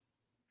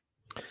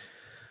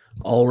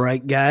All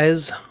right,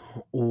 guys,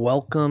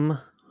 welcome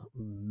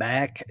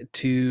back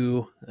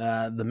to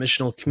the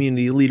Missional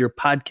Community Leader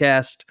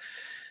Podcast.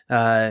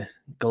 Uh,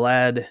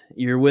 Glad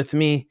you're with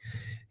me,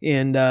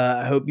 and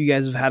I hope you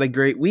guys have had a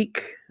great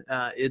week.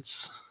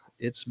 It's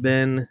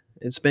been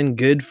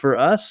good for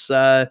us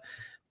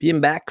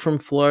being back from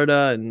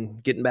Florida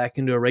and getting back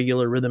into a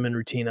regular rhythm and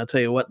routine. I'll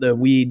tell you what, though,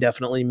 we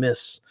definitely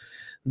miss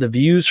the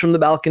views from the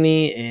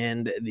balcony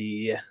and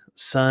the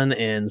sun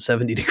and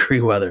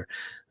 70-degree weather.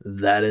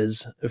 That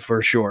is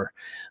for sure.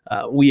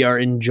 We are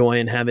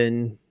enjoying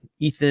having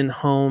Ethan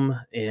home,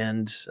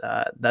 and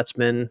that's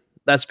been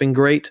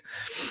great.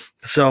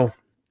 So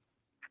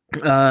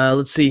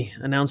let's see.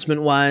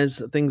 Announcement wise,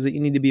 things that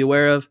you need to be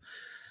aware of.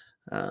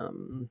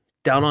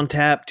 Down on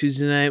Tap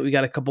Tuesday night. We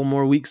got a couple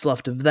more weeks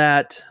left of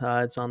that.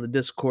 It's on the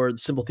Discord,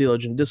 Simple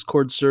Theologian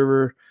Discord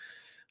server.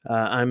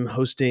 I'm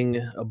hosting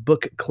a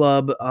book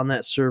club on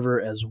that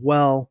server as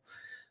well.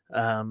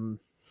 Um,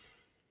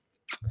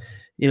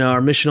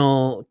 our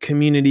missional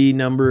community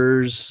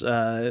numbers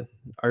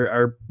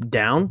are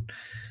down.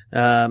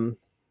 Um,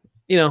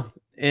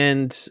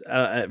 and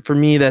for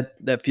me,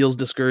 that feels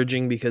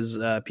discouraging because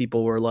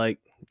people were like,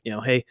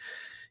 hey,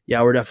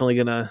 yeah, we're definitely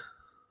gonna,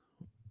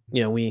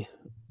 we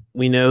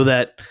know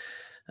that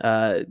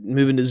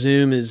moving to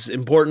Zoom is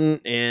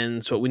important and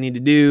it's what we need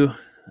to do.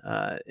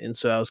 And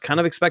so I was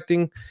kind of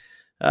expecting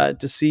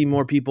to see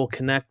more people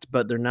connect,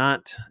 but they're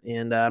not,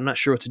 and I'm not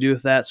sure what to do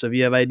with that. So if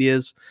you have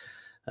ideas,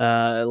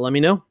 let me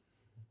know.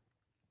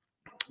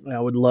 I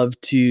would love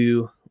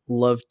to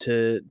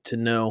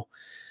know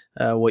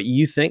what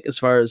you think as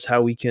far as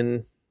how we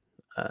can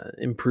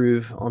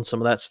improve on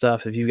some of that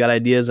stuff. If you've got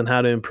ideas on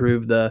how to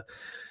improve the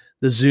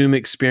Zoom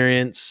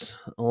experience,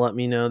 let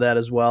me know that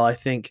as well. I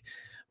think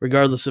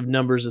regardless of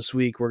numbers this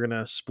week, we're going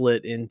to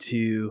split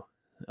into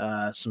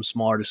some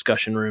smaller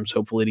discussion rooms,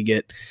 hopefully to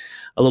get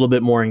a little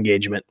bit more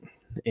engagement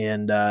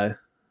and, go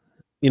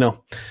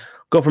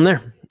from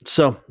there.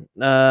 So,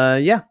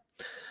 yeah,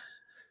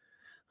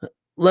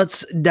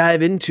 let's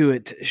dive into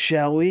it,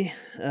 shall we?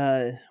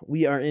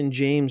 We are in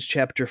James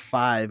chapter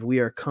 5. We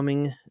are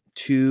coming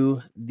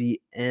to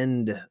the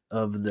end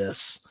of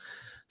this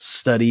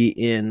study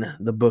in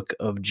the book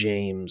of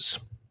James.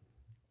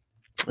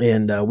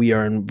 And we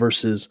are in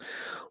verses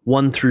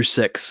 1 through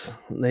 6.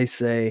 They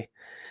say,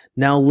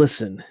 "Now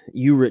listen,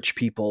 you rich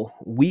people,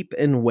 weep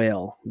and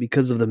wail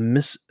because of the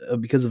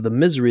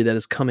misery that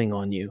is coming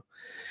on you.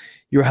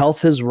 Your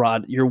wealth has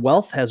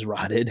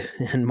rotted,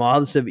 and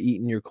moths have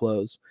eaten your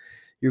clothes.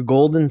 Your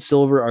gold and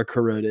silver are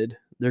corroded.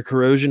 Their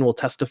corrosion will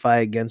testify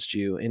against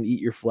you and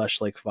eat your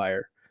flesh like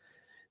fire.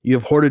 You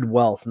have hoarded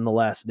wealth in the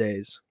last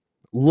days.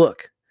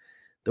 Look,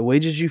 the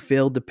wages you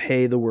failed to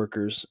pay the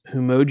workers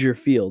who mowed your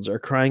fields are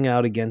crying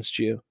out against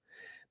you.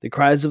 The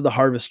cries of the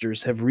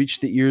harvesters have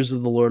reached the ears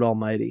of the Lord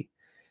Almighty.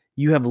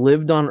 You have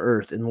lived on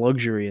earth in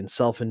luxury and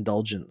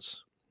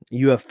self-indulgence.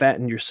 You have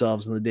fattened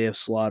yourselves in the day of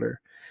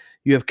slaughter.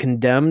 You have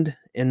condemned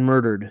and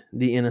murdered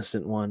the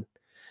innocent one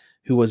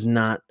who was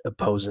not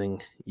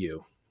opposing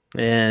you."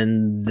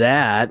 And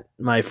that,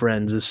 my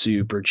friends, is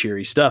super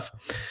cheery stuff.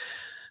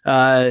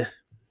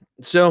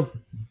 So,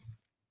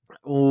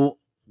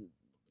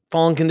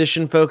 fallen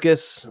condition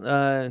focus.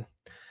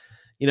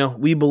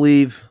 We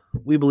believe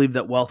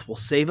that wealth will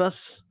save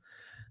us.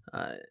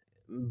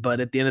 But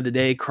at the end of the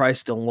day,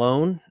 Christ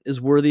alone is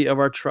worthy of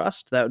our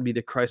trust. That would be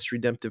the Christ's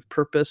redemptive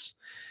purpose.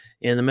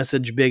 And the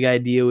message, big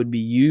idea, would be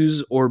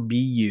use or be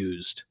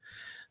used.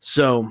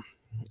 So,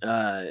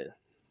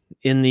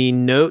 in the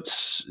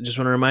notes, just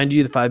want to remind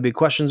you the 5 big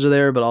questions are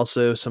there, but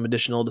also some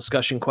additional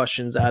discussion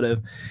questions out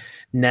of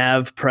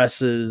Nav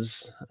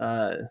Press's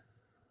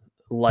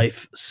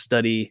life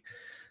study.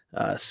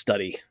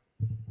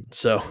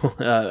 So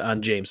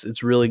on James,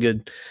 it's really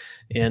good,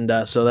 and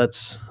so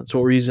that's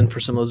what we're using for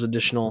some of those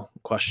additional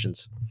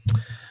questions.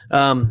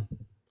 All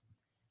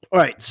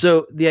right,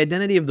 so the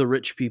identity of the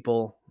rich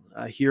people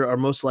here are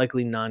most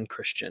likely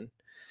non-Christian.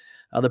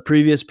 The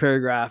previous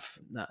paragraph,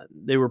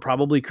 they were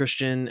probably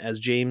Christian, as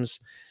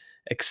James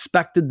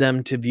expected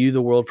them to view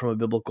the world from a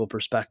biblical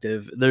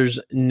perspective. There's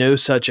no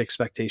such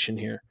expectation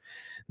here.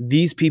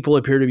 These people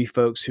appear to be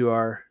folks who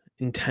are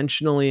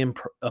intentionally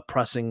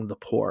oppressing the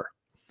poor.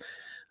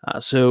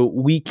 So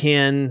we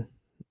can,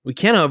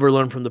 however,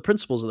 learn from the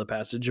principles of the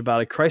passage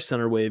about a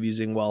Christ-centered way of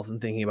using wealth and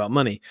thinking about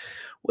money,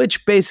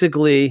 which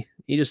basically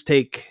you just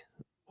take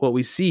what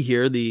we see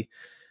here, the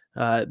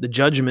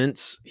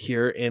judgments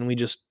here, and we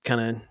just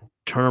kind of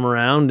turn them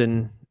around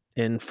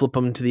and flip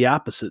them to the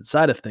opposite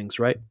side of things,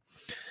 right?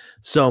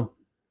 So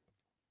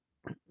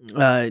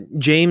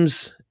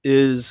James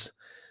is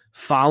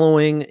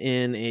following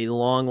in a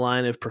long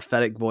line of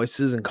prophetic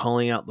voices and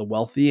calling out the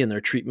wealthy and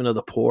their treatment of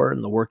the poor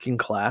and the working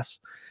class.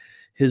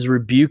 His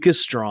rebuke is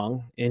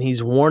strong, and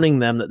he's warning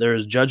them that there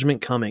is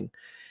judgment coming,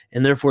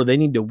 and therefore they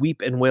need to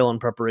weep and wail in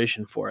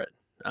preparation for it.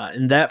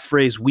 And that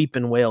phrase, weep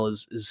and wail,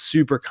 is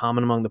super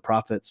common among the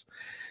prophets.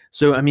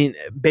 So, I mean,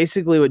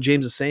 basically what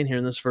James is saying here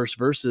in this first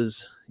verse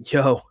is,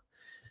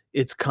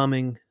 it's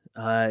coming.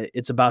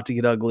 It's about to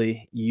get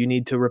ugly. You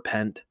need to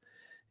repent.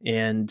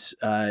 and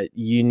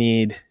you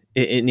need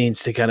it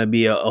needs to kind of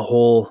be a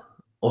whole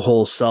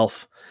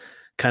self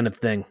kind of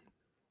thing.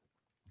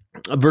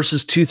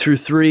 Verses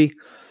 2-3.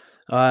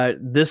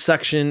 This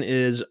section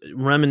is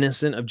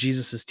reminiscent of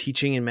Jesus'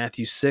 teaching in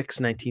Matthew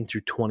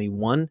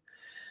 6:19-21.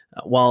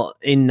 While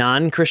a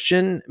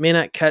non-Christian may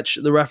not catch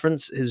the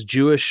reference, his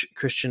Jewish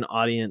Christian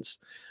audience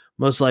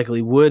most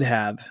likely would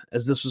have,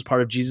 as this was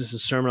part of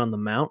Jesus' Sermon on the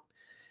Mount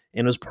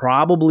and was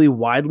probably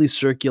widely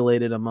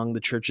circulated among the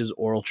church's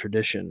oral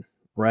tradition,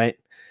 right?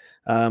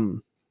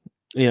 You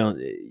know,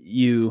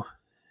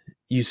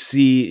 you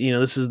see,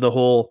 this is the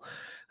whole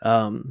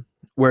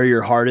where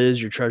your heart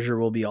is, your treasure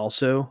will be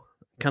also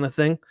kind of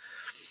thing.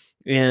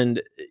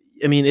 And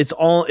I mean,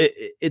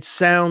 it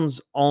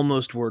sounds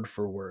almost word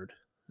for word.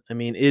 I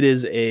mean, it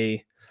is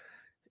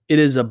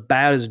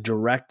about as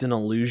direct an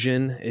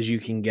allusion as you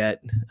can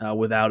get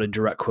without a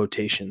direct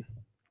quotation.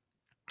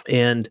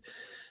 And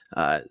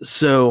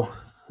so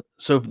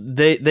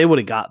they would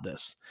have got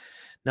this.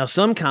 Now,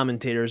 some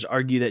commentators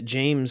argue that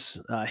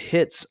James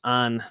hits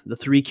on the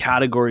three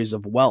categories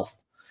of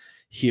wealth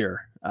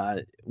here,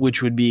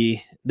 which would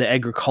be the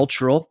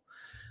agricultural,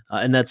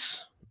 and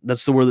that's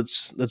the word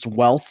that's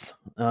wealth.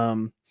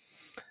 And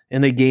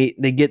they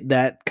get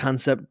that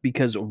concept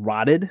because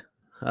rotted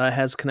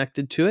has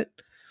connected to it.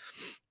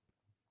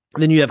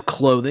 Then you have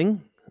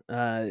clothing,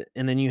 and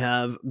then you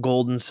have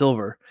gold and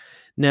silver.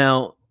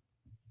 Now,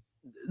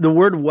 the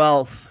word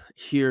wealth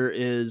here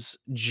is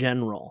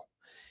general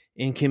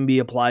and can be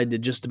applied to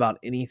just about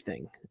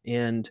anything.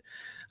 And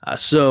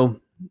so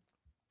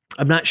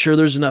I'm not sure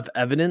there's enough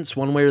evidence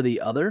one way or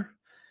the other,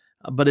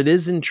 but it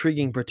is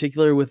intriguing,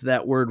 particularly with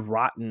that word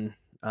rotten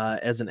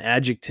as an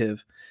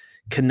adjective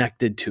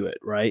connected to it,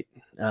 right?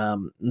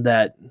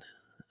 That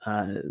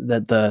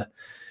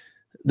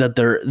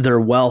their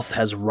wealth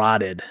has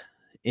rotted,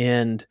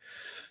 and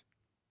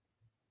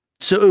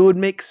so it would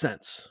make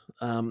sense.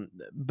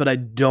 But I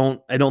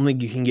don't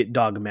think you can get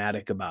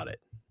dogmatic about it,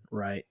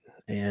 right?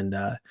 And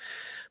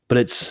but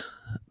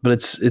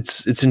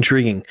it's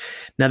intriguing.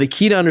 Now, the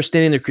key to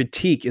understanding the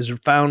critique is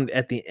found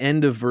at the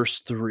end of verse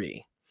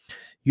 3.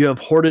 You have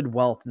hoarded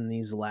wealth in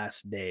these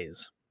last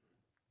days.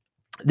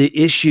 The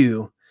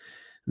issue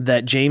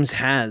that James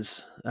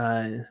has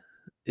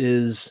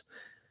is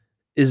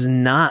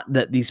not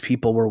that these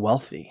people were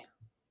wealthy,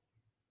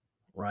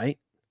 right?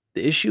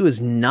 The issue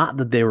is not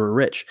that they were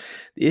rich.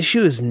 The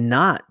issue is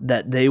not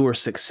that they were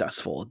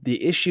successful.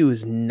 The issue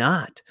is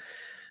not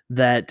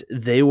that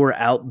they were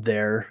out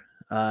there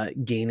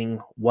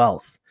gaining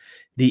wealth.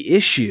 The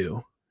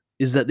issue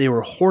is that they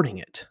were hoarding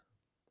it.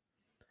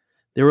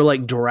 They were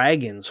like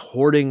dragons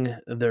hoarding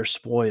their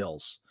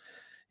spoils.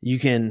 You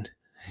can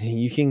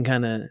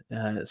kind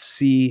of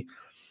see,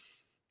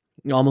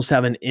 you almost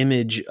have an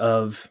image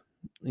of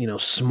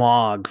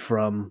Smaug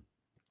from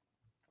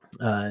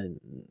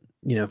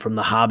from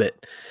The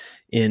Hobbit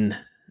in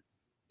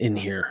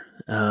here.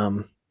 I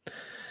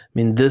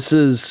mean, this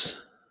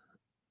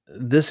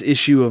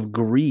issue of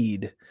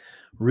greed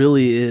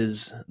really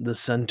is the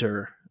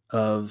center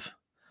of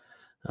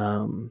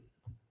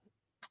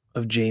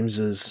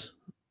James's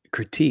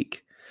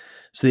critique.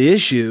 So the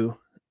issue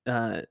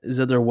is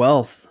that their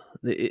wealth,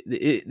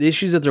 the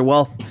issues that their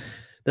wealth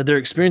that they're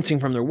experiencing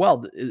from their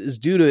wealth is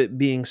due to it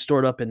being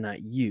stored up and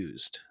not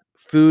used.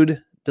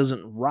 Food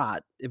doesn't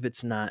rot if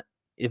it's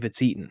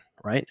eaten,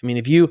 right? I mean,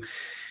 if you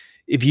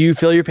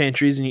fill your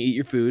pantries and you eat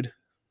your food,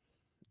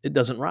 it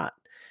doesn't rot.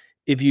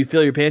 If you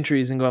fill your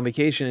pantries and go on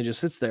vacation and it just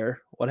sits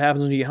there, what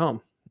happens when you get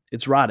home?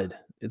 It's rotted.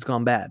 It's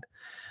gone bad.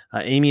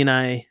 Amy and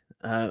I,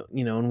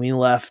 when we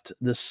left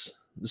this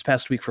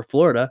past week for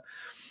Florida,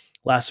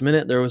 last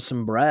minute there was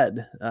some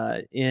bread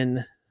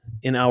in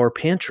our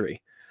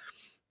pantry.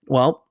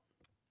 Well,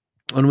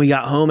 when we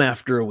got home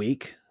after a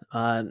week,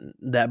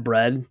 that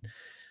bread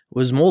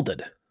was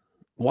molded.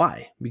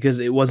 Why? Because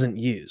it wasn't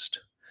used.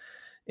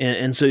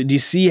 And so do you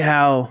see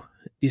how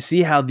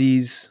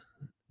these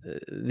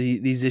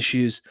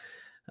issues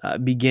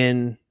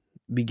begin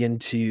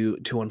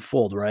to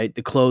unfold, right?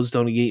 The clothes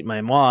don't get eaten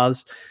by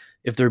moths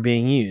if they're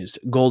being used.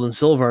 Gold and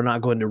silver are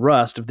not going to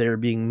rust if they're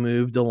being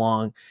moved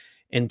along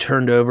and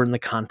turned over in the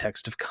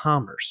context of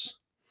commerce.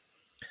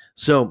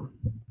 So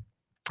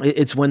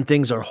it's when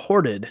things are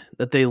hoarded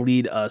that they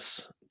lead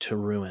us to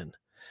ruin.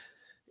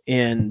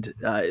 And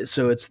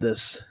so it's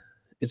this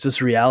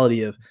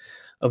reality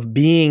of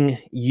being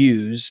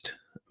used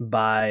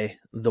by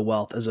the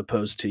wealth as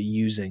opposed to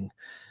using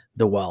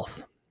the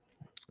wealth.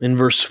 In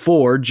verse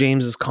 4,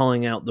 James is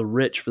calling out the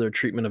rich for their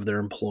treatment of their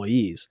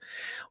employees.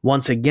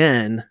 Once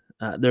again,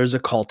 there's a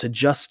call to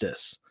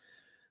justice.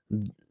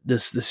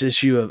 This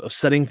issue of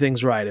setting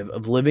things right,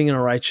 of living in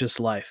a righteous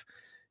life,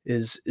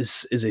 is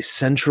a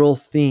central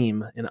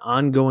theme, an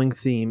ongoing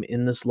theme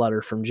in this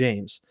letter from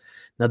James.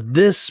 Now,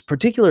 this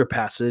particular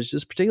passage,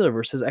 this particular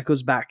verse,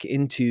 echoes back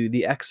into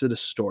the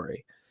Exodus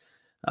story.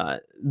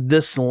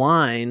 This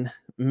line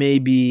may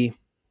be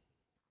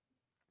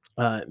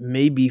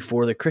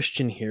for the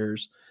Christian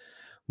hearers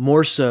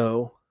more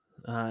so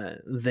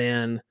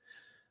than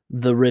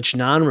the rich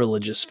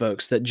non-religious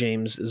folks that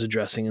James is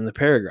addressing in the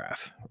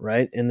paragraph,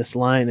 right? And this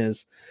line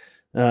is,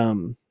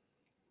 the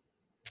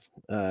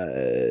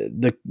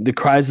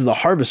cries of the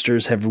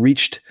harvesters have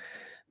reached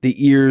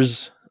the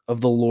ears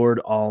of the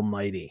Lord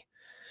Almighty.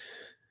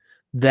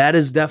 That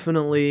is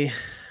definitely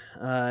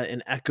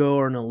an echo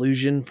or an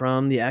allusion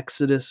from the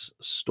Exodus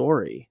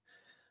story.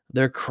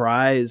 Their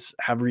cries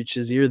have reached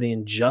his ear. The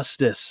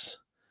injustice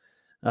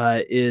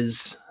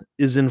is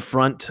in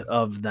front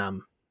of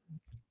them,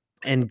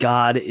 and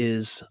God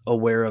is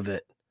aware of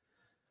it.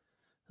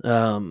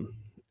 And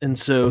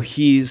so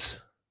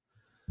he's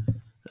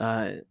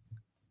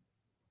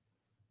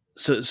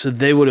so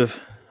they would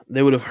have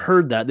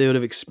heard that, they would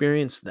have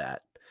experienced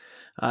that.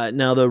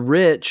 Now the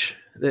rich,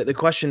 the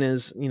question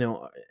is,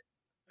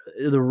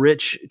 the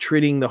rich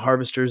treating the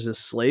harvesters as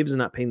slaves and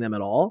not paying them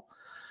at all,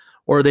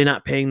 or are they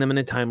not paying them in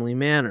a timely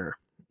manner?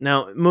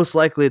 Now, most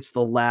likely it's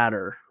the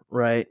latter,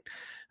 right?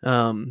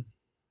 During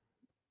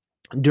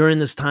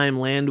this time,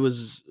 land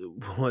was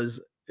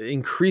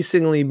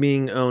increasingly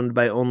being owned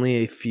by only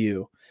a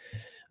few.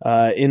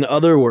 In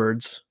other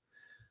words,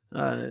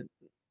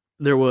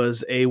 there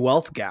was a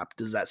wealth gap.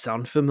 Does that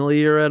sound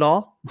familiar at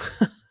all?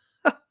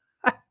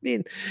 I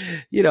mean,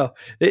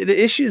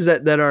 the issues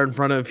that are in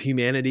front of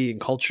humanity and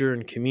culture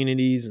and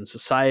communities and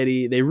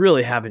society, they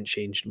really haven't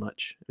changed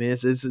much. I mean,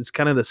 it's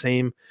kind of the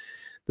same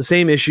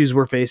issues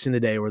we're facing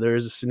today, where there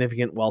is a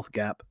significant wealth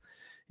gap.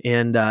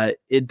 And at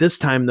this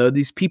time, though,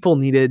 these people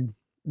needed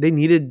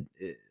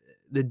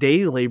the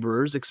day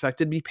laborers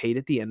expected to be paid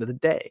at the end of the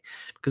day,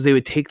 because they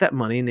would take that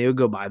money and they would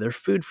go buy their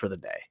food for the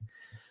day,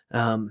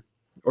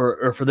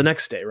 or for the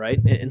next day, right?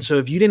 And so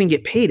if you didn't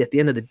get paid at the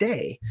end of the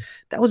day,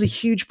 that was a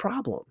huge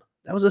problem.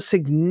 That was a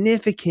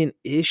significant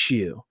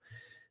issue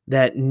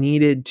that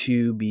needed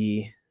to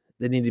be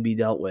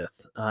dealt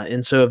with.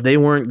 And so if they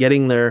weren't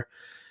getting their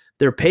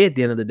pay at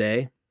the end of the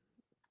day,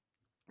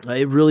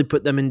 it really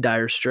put them in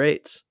dire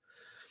straits.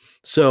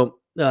 So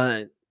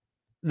then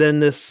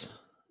this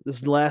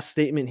last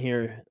statement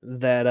here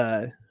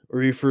that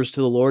refers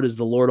to the Lord as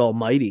the Lord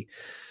Almighty.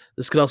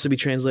 This could also be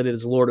translated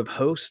as Lord of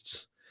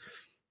Hosts,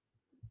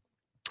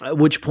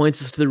 which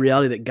points us to the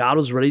reality that God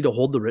was ready to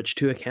hold the rich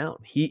to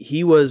account.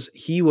 He was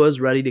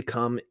ready to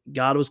come.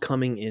 God was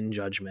coming in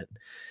judgment.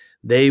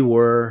 They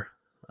were,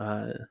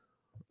 it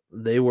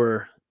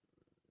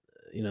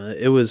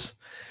was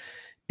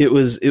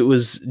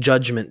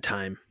judgment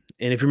time.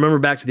 And if you remember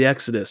back to the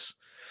Exodus,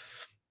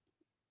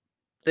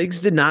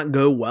 things did not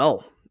go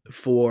well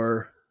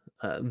for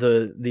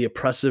the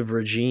oppressive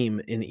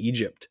regime in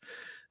Egypt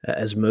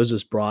as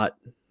Moses brought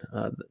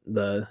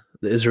the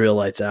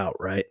Israelites out,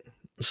 right?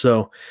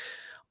 So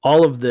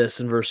all of this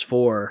in verse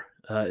 4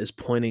 is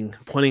pointing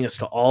us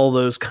to all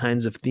those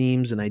kinds of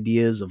themes and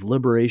ideas of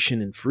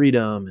liberation and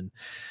freedom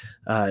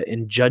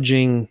and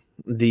judging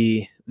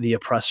the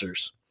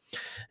oppressors.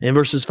 In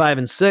verses 5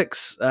 and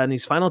 6, in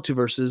these final two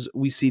verses,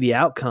 we see the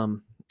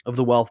outcome of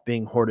the wealth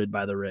being hoarded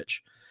by the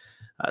rich.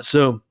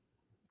 So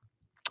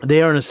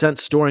they are, in a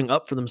sense, storing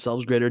up for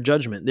themselves greater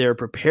judgment. They are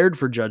prepared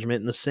for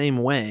judgment in the same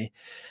way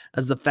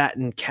as the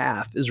fattened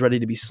calf is ready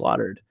to be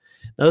slaughtered.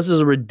 Now, this is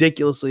a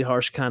ridiculously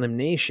harsh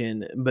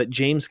condemnation, but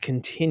James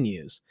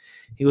continues.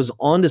 He goes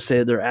on to say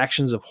that their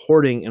actions of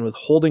hoarding and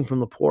withholding from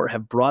the poor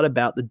have brought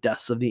about the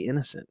deaths of the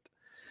innocent.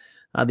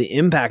 The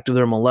impact of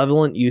their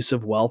malevolent use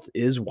of wealth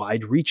is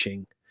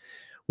wide-reaching.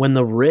 When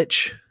the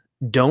rich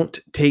don't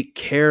take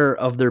care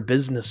of their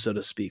business, so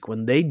to speak,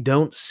 when they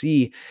don't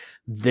see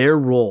their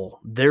role,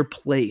 their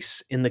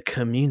place in the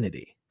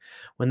community,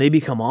 when they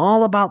become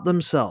all about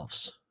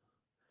themselves,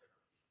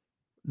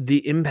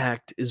 the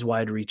impact is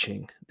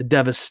wide-reaching. The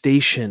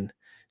devastation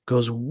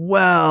goes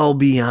well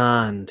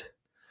beyond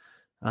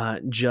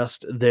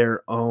just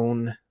their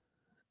own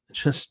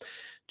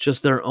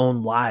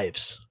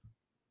lives.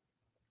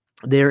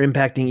 They're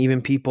impacting even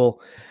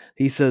people,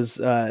 he says,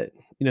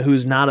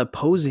 who's not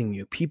opposing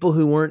you. People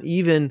who weren't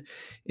even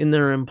in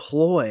their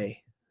employ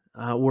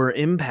were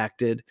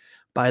impacted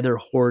by their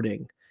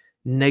hoarding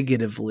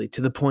negatively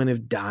to the point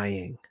of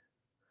dying.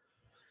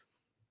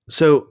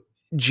 So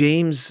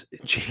James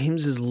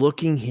is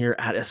looking here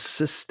at a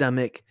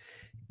systemic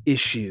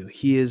issue.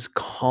 He is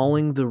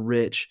calling the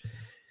rich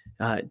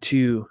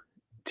to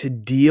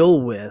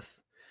deal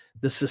with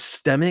the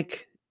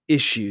systemic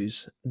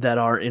issues that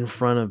are in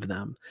front of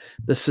them,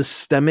 the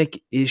systemic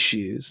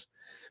issues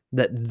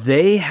that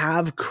they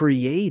have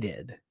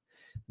created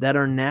that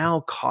are now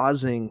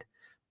causing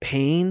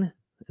pain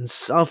and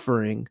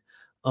suffering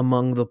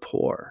among the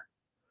poor.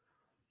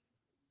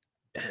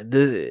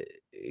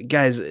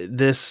 Guys,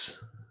 this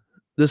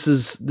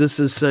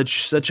is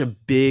such a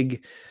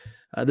big.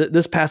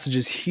 This passage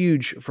is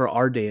huge for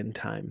our day and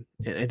time,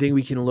 and I think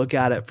we can look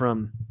at it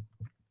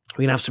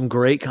we can have some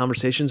great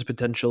conversations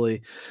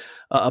potentially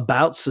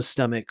about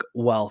systemic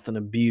wealth and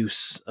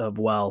abuse of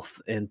wealth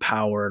and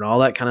power and all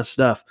that kind of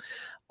stuff.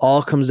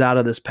 All comes out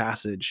of this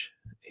passage,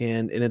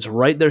 and it's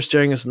right there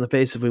staring us in the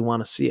face if we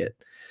want to see it.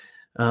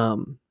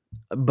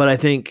 But I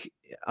think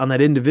on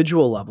that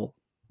individual level,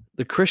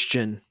 the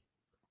Christian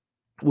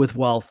with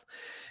wealth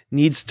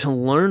needs to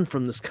learn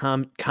from this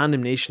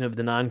condemnation of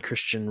the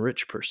non-Christian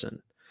rich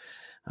person.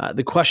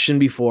 The question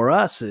before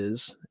us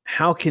is,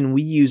 how can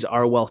we use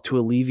our wealth to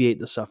alleviate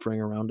the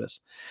suffering around us?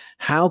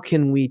 How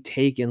can we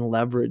take and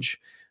leverage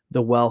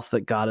the wealth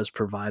that God has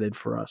provided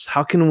for us?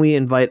 How can we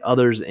invite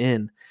others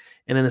in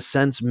and, in a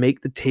sense,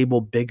 make the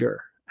table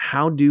bigger?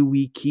 How do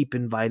we keep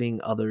inviting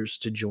others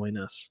to join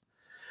us?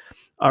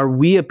 Are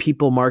we a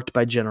people marked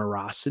by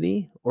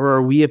generosity, or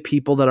are we a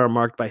people that are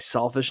marked by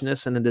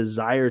selfishness and a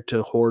desire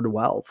to hoard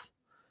wealth?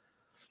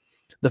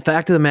 The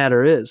fact of the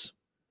matter is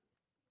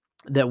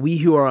that we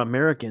who are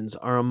Americans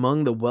are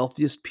among the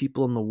wealthiest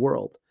people in the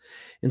world.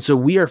 And so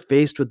we are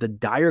faced with the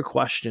dire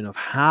question of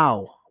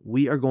how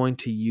we are going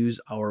to use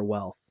our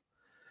wealth.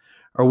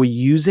 Are we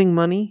using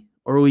money,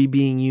 or are we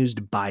being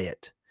used by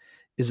it?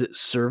 Is it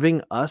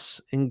serving us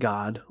and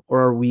God,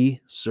 or are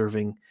we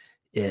serving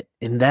it?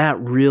 And that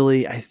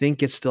really, I think,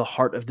 gets to the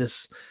heart of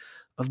this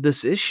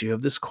issue,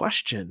 of this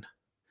question.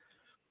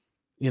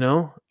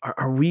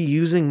 Are we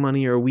using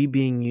money, or are we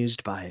being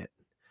used by it?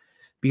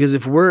 Because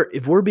if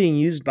we're being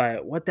used by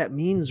it, what that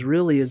means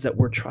really is that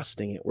we're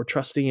trusting it. We're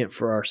trusting it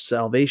for our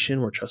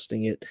salvation. We're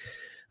trusting it,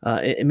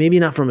 and maybe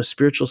not from a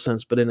spiritual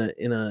sense, but in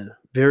a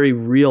very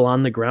real,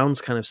 on the grounds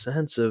kind of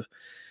sense of,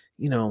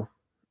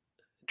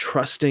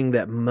 trusting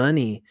that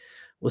money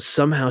will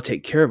somehow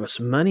take care of us.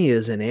 Money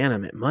is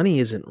inanimate. Money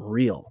isn't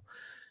real,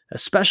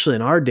 especially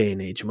in our day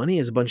and age. Money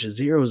is a bunch of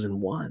zeros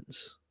and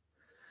ones.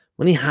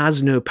 Money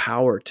has no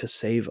power to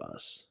save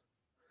us.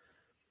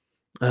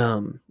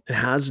 It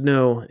has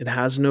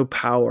no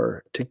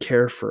power to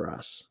care for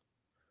us.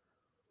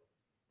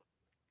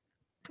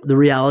 The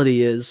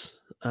reality is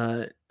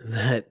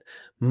that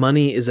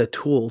money is a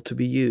tool to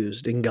be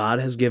used, and God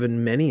has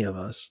given many of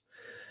us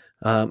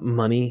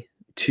money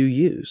to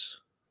use.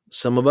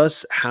 Some of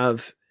us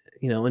have,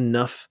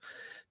 enough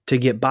to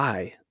get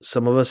by.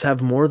 Some of us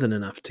have more than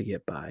enough to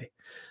get by.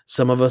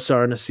 Some of us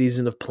are in a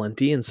season of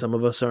plenty, and some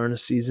of us are in a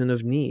season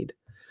of need.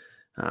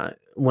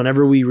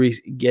 Whenever we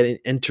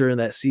enter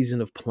that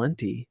season of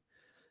plenty,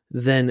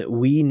 then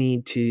we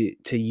need to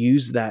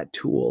use that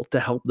tool to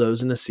help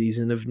those in a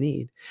season of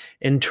need,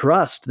 and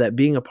trust that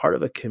being a part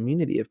of a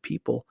community of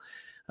people,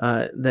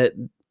 that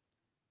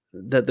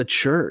the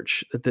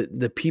church, that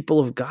the people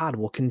of God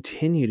will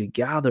continue to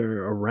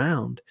gather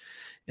around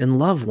and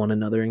love one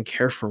another and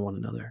care for one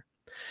another.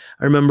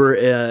 I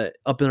remember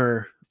up in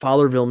our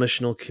Fowlerville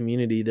missional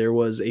community, there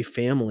was a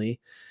family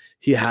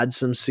who had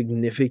some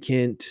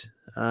significant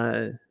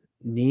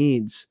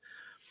needs,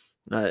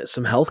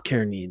 some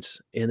healthcare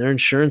needs, and their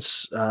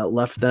insurance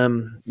left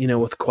them,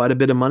 with quite a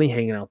bit of money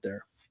hanging out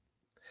there.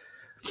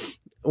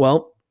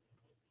 Well,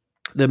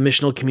 the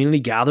missional community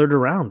gathered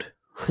around,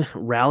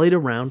 rallied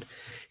around,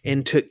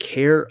 and took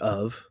care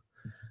of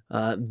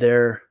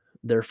their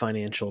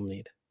financial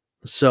need.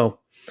 So,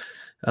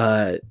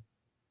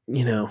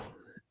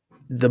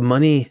 the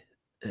money,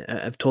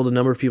 I've told a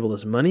number of people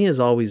this, money is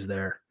always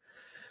there.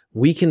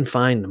 We can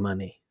find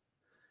money.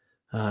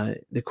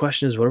 The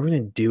question is, what are we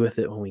going to do with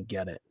it when we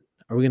get it?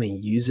 Are we going to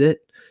use it,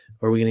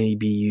 or are we going to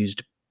be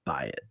used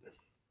by it?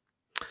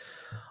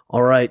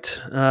 All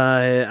right.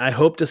 I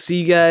hope to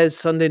see you guys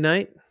Sunday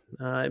night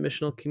at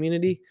Missional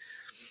Community,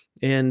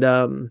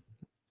 and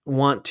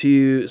want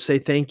to say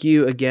thank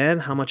you again,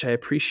 how much I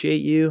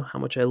appreciate you, how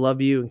much I love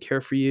you and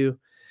care for you,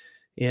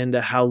 and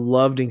how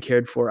loved and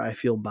cared for I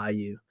feel by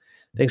you.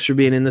 Thanks for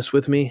being in this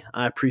with me.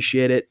 I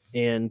appreciate it,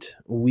 and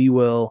we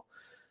will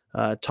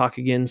talk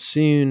again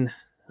soon.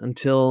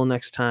 Until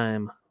next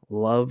time,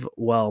 love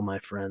well, my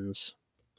friends.